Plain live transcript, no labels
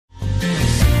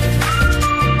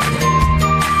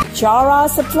Chara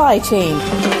Supply Chain,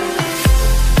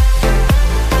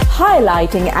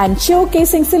 highlighting and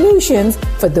showcasing solutions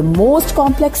for the most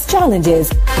complex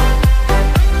challenges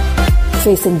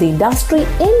facing the industry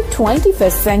in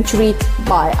 21st century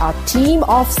by our team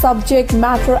of subject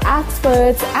matter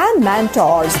experts and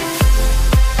mentors.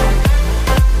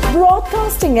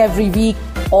 Broadcasting every week,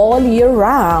 all year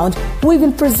round, we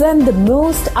will present the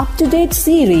most up-to-date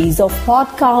series of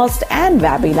podcasts and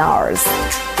webinars.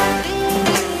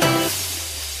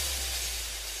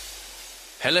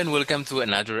 Hello and welcome to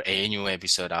another ANU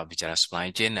episode of Bicara Supply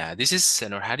Chain. This is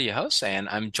Nur Hadi, your host, and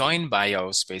I'm joined by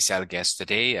our special guest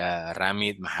today,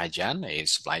 Ramit Mahajan, a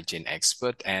supply chain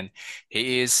expert, and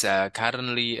he is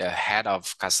currently head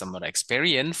of customer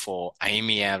experience for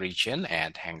IMEA region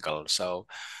at Henkel. So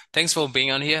thanks for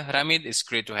being on here, Ramit. It's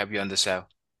great to have you on the show.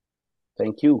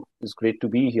 Thank you. It's great to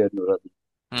be here, Nur Hadi.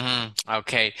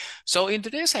 Okay, so in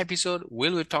today's episode,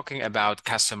 we'll be talking about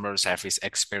customer service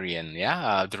experience,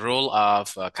 the role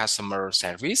of customer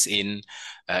service in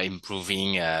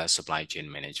improving supply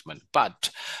chain management.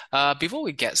 But before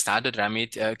we get started,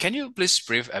 Ramit, can you please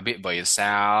brief a bit about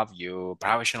yourself, your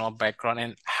professional background,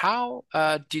 and how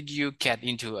did you get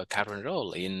into a current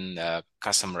role in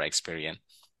customer experience?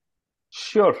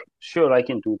 Sure, I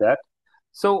can do that.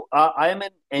 So I am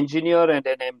an engineer and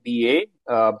an MBA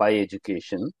by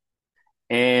education.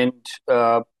 And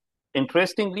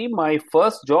interestingly, my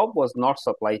first job was not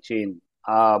supply chain.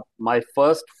 My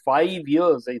first 5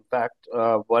 years, in fact,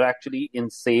 were actually in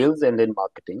sales and in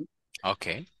marketing.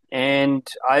 Okay. And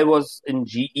I was in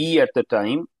GE at the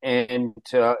time. And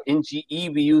in GE,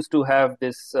 we used to have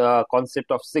this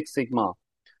concept of Six Sigma.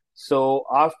 So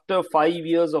after 5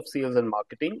 years of sales and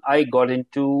marketing, I got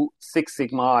into Six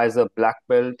Sigma as a black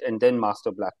belt and then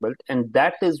master black belt. And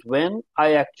that is when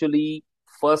I actually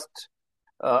first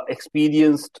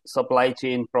experienced supply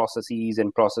chain processes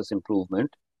and process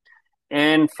improvement.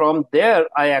 And from there,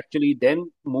 I actually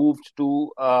then moved to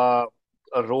a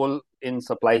role in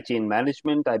supply chain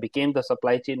management. I became the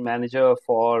supply chain manager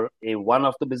for one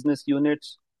of the business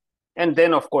units. And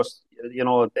then, of course,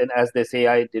 then as they say,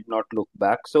 I did not look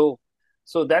back. So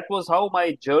that was how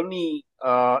my journey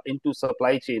into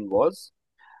supply chain was.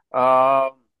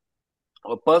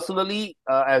 Personally,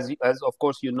 as of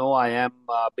course you know, I am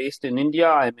based in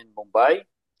India. I'm in Mumbai.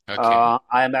 Okay.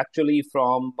 I am actually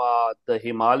from the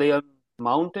Himalayan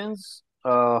mountains,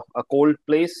 a cold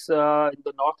place in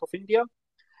the north of India.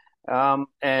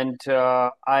 And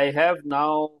I have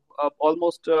now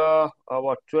almost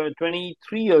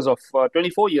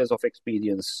 24 years of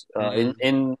experience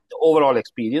in overall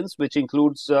experience, which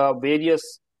includes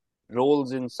various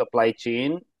roles in supply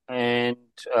chain and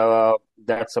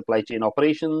that supply chain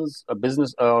operations,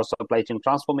 business supply chain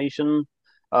transformation,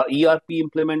 ERP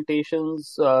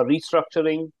implementations,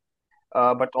 restructuring,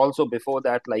 but also before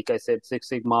that, like I said, Six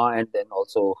Sigma, and then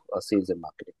also sales and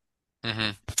marketing.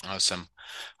 Awesome.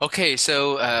 Okay,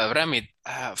 so Ramit,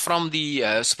 from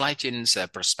the supply chain's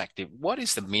perspective, what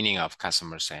is the meaning of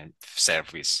customer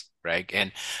service, right?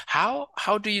 And how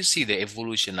do you see the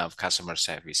evolution of customer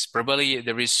service? Probably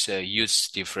there is a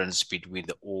huge difference between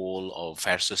the old or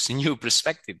versus new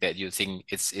perspective that you think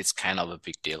it's kind of a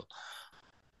big deal.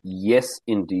 Yes,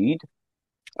 indeed.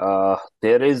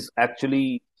 There is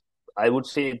actually, I would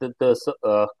say that the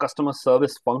customer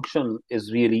service function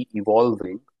is really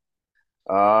evolving.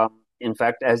 In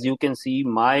fact, as you can see,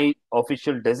 my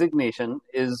official designation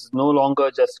is no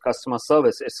longer just customer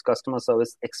service, it's customer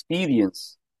service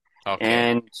experience. Okay.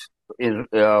 And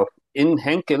in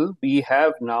Henkel, we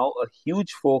have now a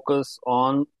huge focus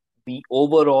on the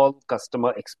overall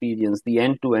customer experience, the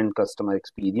end-to-end customer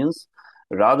experience,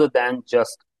 rather than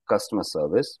just customer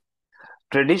service.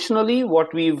 Traditionally,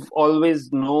 what we've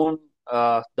always known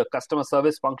the customer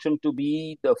service function to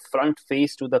be the front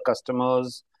face to the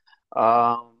customers,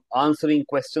 answering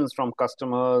questions from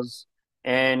customers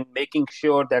and making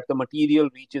sure that the material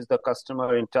reaches the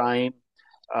customer in time,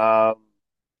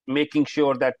 making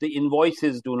sure that the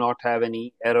invoices do not have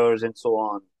any errors and so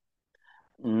on.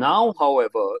 Now,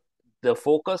 however, the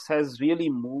focus has really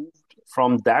moved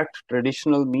from that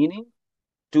traditional meaning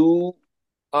to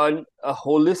a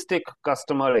holistic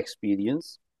customer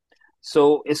experience.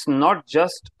 So it's not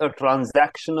just a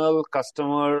transactional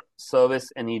customer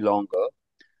service any longer.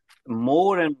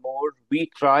 More and more, we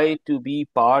try to be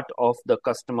part of the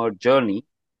customer journey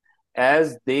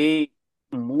as they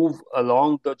move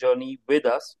along the journey with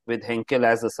us, with Henkel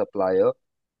as a supplier.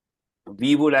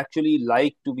 We would actually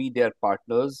like to be their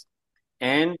partners,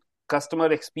 and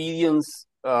customer experience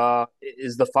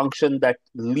is the function that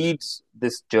leads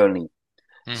this journey.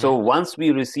 So once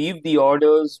we receive the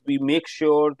orders, we make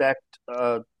sure that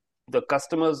the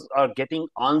customers are getting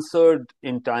answered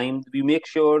in time. We make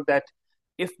sure that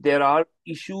if there are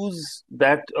issues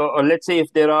that, or let's say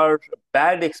if there are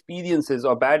bad experiences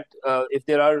or if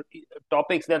there are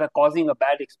topics that are causing a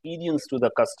bad experience to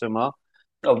the customer,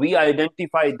 we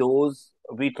identify those.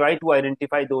 We try to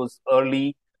identify those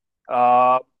early.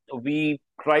 Uh, we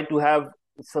try to have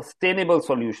sustainable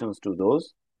solutions to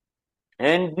those,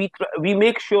 and we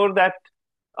make sure that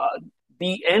uh,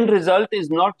 the end result is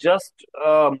not just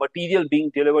material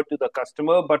being delivered to the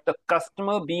customer, but the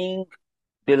customer being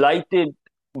delighted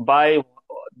by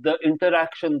the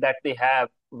interaction that they have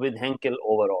with Henkel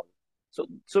overall.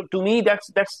 So to me,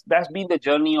 that's been the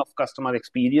journey of customer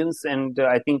experience, and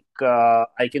I think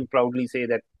I can proudly say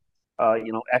that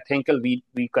at Henkel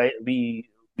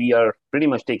we are pretty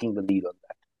much taking the lead on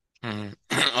that. Mhm.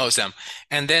 Awesome.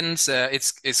 And then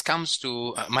it comes to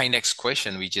my next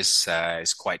question, which is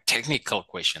quite technical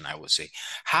question, I would say.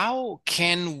 How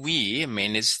can we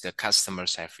manage the customer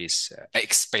service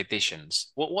expectations?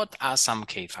 What are some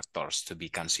key factors to be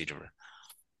considered?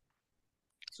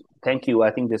 Thank you.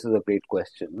 I think this is a great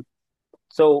question.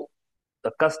 So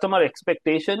the customer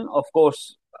expectation, of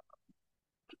course,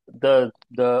 the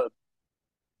the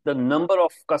the number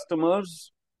of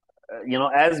customers,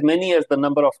 as many as the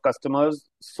number of customers,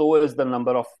 so is the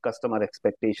number of customer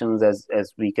expectations,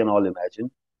 as we can all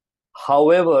imagine.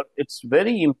 However, it's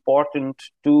very important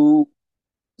to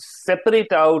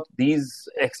separate out these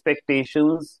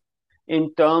expectations in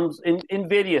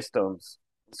various terms.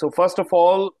 So first of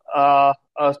all, a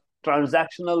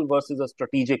transactional versus a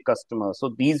strategic customer.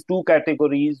 So these two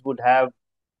categories would have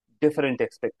different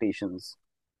expectations.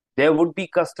 There would be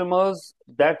customers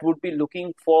that would be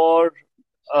looking for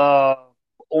uh,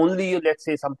 only, let's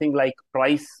say, something like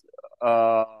price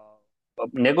uh,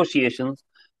 negotiations,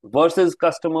 versus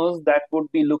customers that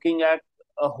would be looking at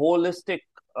a holistic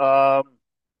um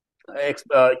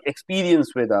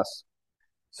experience with us.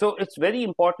 So it's very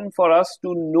important for us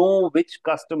to know which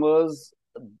customers,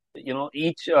 you know,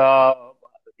 each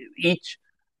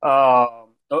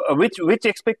which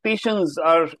expectations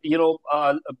are,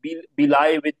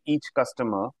 belie with each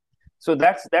customer. So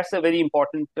that's a very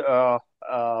important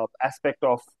aspect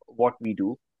of what we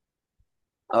do.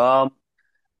 Um,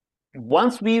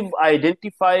 Once we've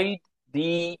identified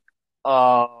the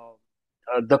uh,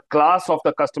 the class of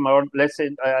the customer, or let's say,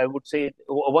 I would say,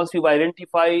 once we've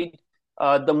identified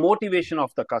the motivation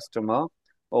of the customer,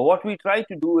 what we try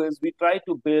to do is we try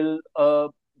to build a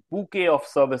bouquet of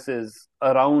services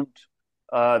around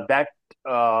that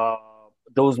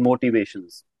those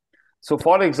motivations. So,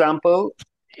 for example,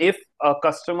 if a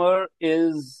customer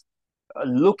is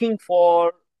looking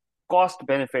for cost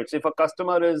benefits, if a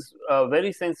customer is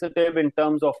very sensitive in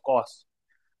terms of cost,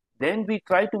 then we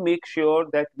try to make sure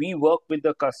that we work with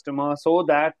the customer so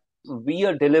that we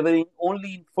are delivering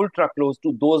only in full truckloads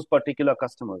to those particular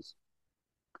customers.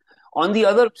 On the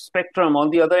other spectrum, on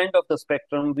the other end of the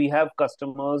spectrum, we have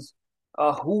customers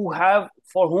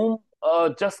for whom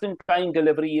just-in-time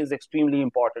delivery is extremely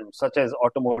important, such as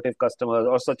automotive customers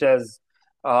or such as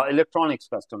electronics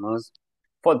customers.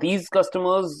 For these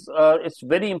customers, it's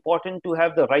very important to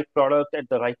have the right product at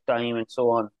the right time and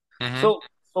so on. Mm-hmm. So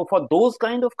for those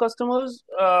kind of customers,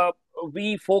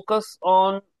 we focus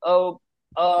on a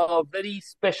very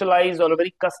specialized or a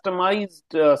very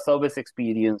customized service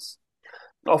experience.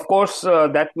 Of course,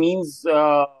 that means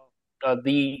uh,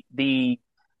 the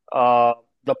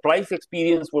price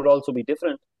experience would also be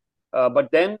different.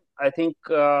 But then I think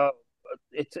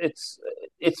it's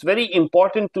it's very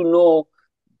important to know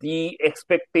the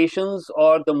expectations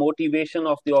or the motivation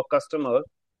of your customer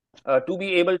to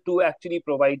be able to actually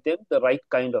provide them the right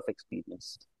kind of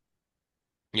experience.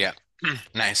 Yeah,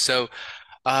 nice.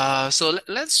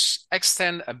 Let's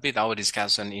extend a bit our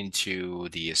discussion into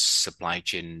the supply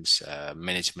chains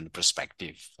management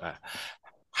perspective.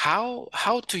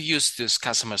 How to use this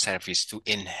customer service to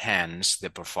enhance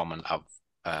the performance of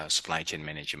supply chain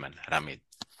management, Ramit?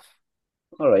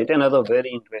 All right, another very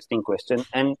interesting question.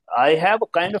 And I have a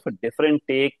kind of a different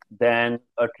take than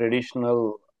a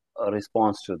traditional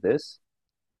response to this.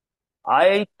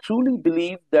 I truly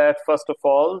believe that, first of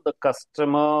all, the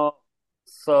customer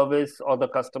service or the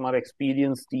customer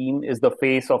experience team is the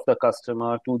face of the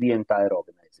customer to the entire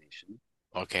organization.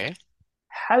 Okay.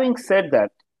 Having said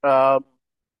that,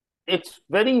 it's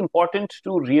very important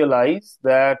to realize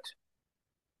that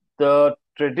the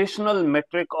traditional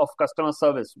metric of customer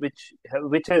service,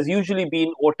 which has usually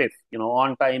been OTIF,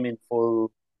 on time in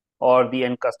full, or the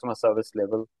end customer service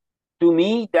level, to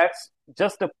me, that's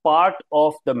just a part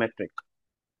of the metric.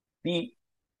 The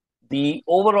the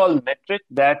overall metric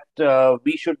that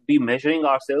we should be measuring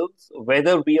ourselves,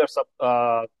 whether we are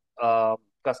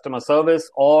customer service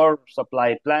or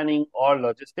supply planning or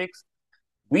logistics,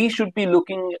 we should be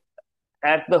looking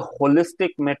at the holistic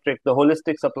metric, the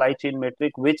holistic supply chain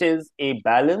metric, which is a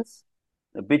balance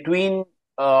between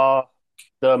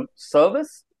the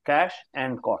service, cash,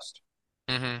 and cost.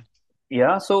 Mm-hmm.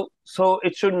 Yeah, so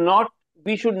it should not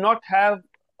we should not have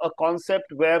a concept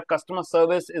where customer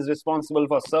service is responsible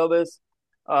for service,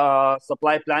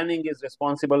 supply planning is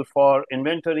responsible for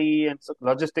inventory, and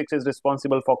logistics is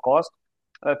responsible for cost.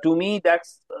 To me,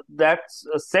 that's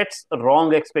sets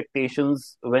wrong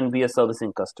expectations when we are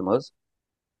servicing customers.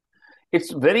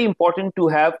 It's very important to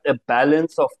have a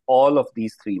balance of all of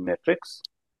these three metrics.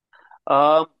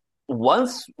 Uh,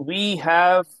 Once we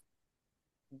have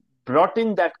brought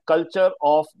in that culture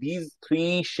of these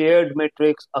three shared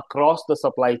metrics across the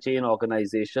supply chain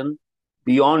organization,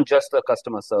 beyond just the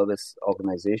customer service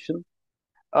organization,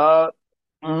 uh,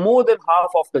 more than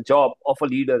half of the job of a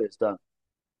leader is done,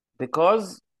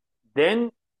 because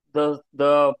then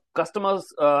the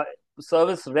customer's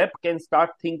service rep can start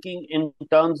thinking in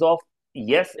terms of,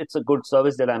 yes, it's a good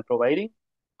service that I'm providing.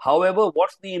 However,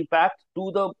 what's the impact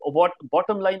to the what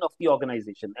bottom line of the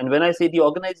organization? And when I say the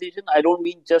organization, I don't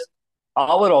mean just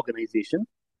our organization,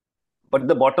 but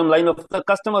the bottom line of the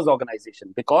customer's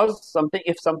organization. Because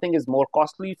if something is more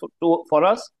costly for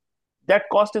us, that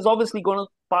cost is obviously going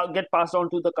to get passed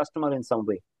on to the customer in some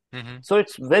way. Mm-hmm. So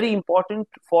it's very important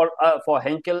for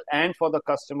Henkel and for the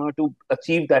customer to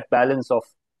achieve that balance of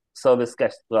service,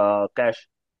 cash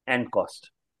and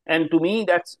cost. And to me,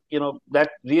 that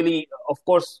really, of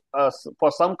course,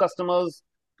 for some customers,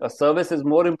 service is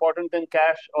more important than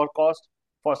cash or cost.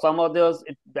 For some others,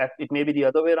 it may be the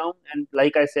other way around. And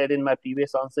like I said in my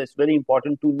previous answer, it's very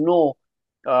important to know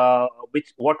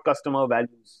what customer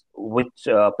values which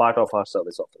part of our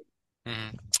service offering.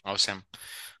 Mm-hmm. Awesome.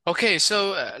 Okay,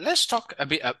 so let's talk a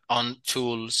bit on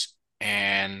tools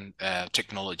and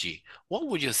technology. What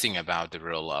would you think about the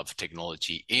role of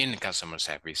technology in customer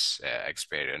service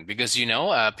experience? Because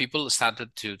people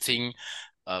started to think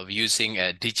of using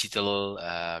a digital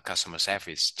customer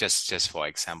service, just for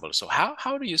example. So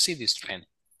how do you see this trend?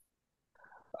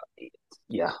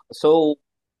 Yeah. So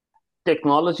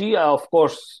technology, of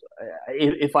course,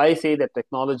 if I say that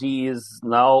technology is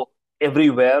now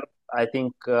everywhere, I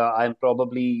think I'm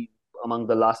probably among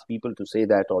the last people to say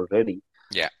that already.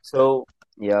 Yeah. So,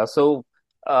 yeah, so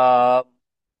uh,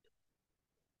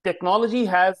 technology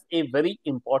has a very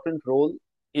important role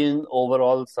in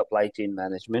overall supply chain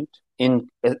management, and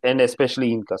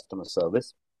especially in customer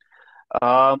service.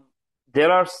 Um,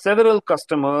 there are several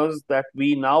customers that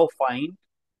we now find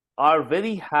are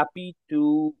very happy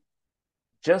to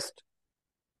just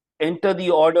enter the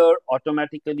order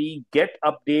automatically, get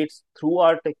updates through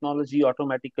our technology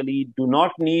automatically, do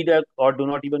not need or do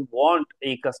not even want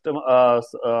a customer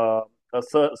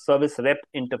service rep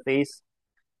interface.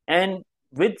 And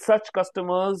with such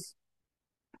customers,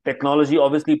 technology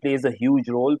obviously plays a huge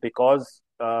role, because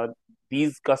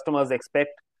these customers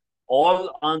expect all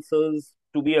answers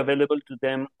to be available to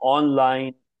them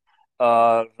online,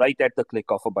 right at the click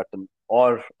of a button,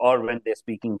 or when they're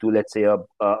speaking to, let's say, a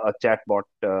chatbot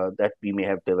that we may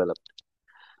have developed.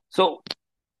 So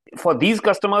for these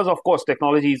customers, of course,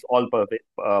 technology is all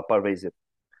pervasive.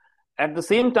 At the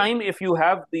same time, if you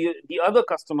have the other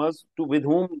customers with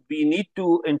whom we need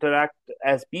to interact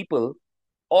as people,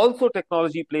 also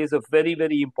technology plays a very,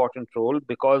 very important role,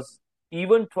 because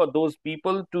even for those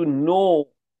people to know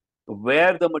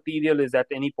where the material is at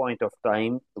any point of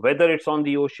time, whether it's on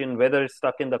the ocean, whether it's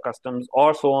stuck in the customs,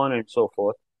 or so on and so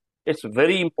forth, it's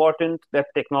very important that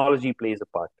technology plays a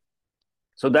part.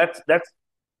 So that's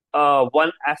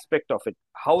one aspect of it.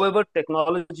 However,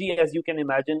 technology, as you can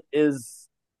imagine, is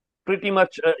pretty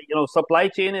much, supply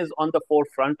chain is on the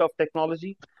forefront of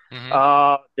technology.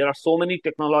 Mm-hmm. There are so many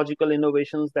technological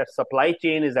innovations that supply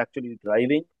chain is actually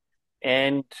driving.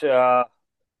 And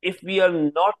if we are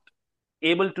not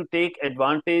able to take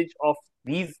advantage of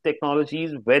these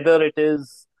technologies, whether it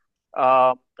is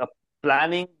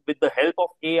planning with the help of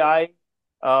AI,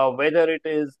 whether it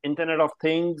is Internet of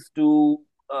Things to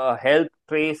help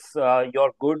trace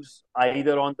your goods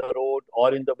either on the road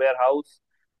or in the warehouse,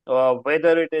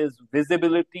 whether it is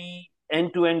visibility,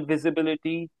 end-to-end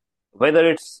visibility, whether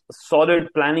it's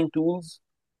solid planning tools,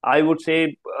 I would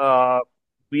say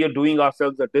we are doing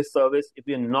ourselves a disservice if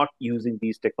we are not using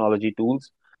these technology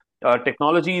tools.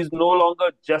 Technology is no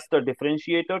longer just a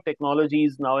differentiator. Technology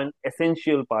is now an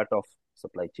essential part of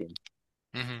supply chain.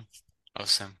 Mm-hmm.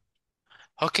 Awesome.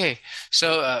 Okay,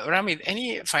 so Ramit,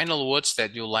 any final words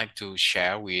that you'd like to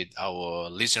share with our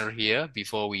listener here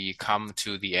before we come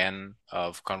to the end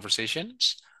of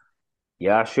conversations?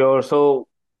 Yeah, sure. So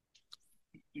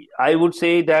I would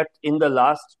say that in the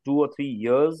last 2 or 3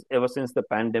 years, ever since the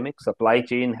pandemic, supply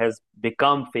chain has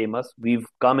become famous. We've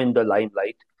come in the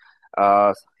limelight.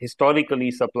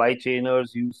 Historically, supply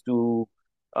chainers used to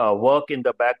work in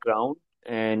the background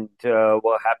and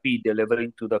were happy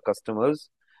delivering to the customers.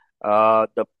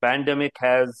 The pandemic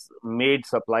has made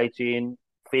supply chain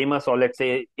famous, or let's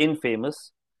say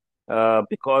infamous,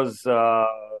 because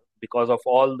of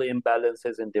all the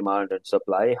imbalances in demand and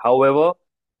supply. However,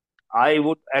 I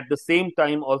would at the same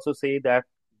time also say that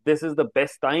this is the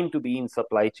best time to be in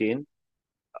supply chain.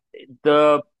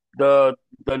 The the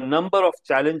number of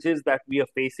challenges that we are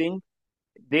facing,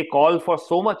 they call for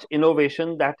so much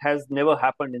innovation that has never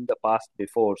happened in the past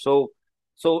before. So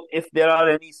if there are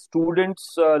any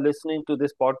students listening to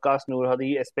this podcast, Noor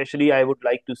Hadi, especially, I would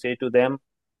like to say to them,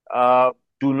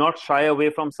 do not shy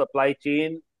away from supply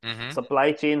chain. Mm-hmm.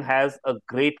 Supply chain has a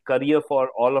great career for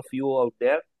all of you out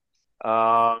there.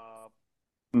 Uh,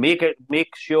 make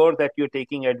sure that you're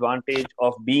taking advantage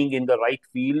of being in the right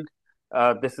field.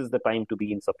 This is the time to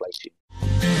be in supply chain.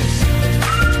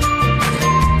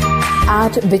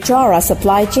 At Bichara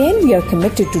Supply Chain, we are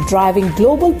committed to driving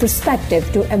global perspective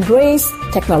to embrace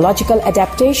technological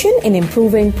adaptation in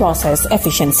improving process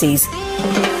efficiencies.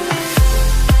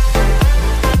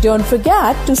 Don't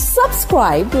forget to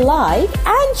subscribe, like,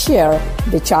 and share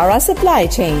Bichara Supply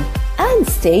Chain. And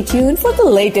stay tuned for the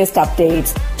latest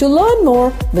updates. To learn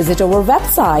more, visit our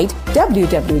website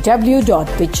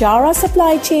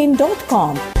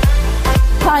www.bicharasupplychain.com.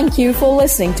 Thank you for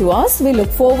listening to us. We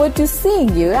look forward to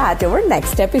seeing you at our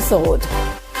next episode.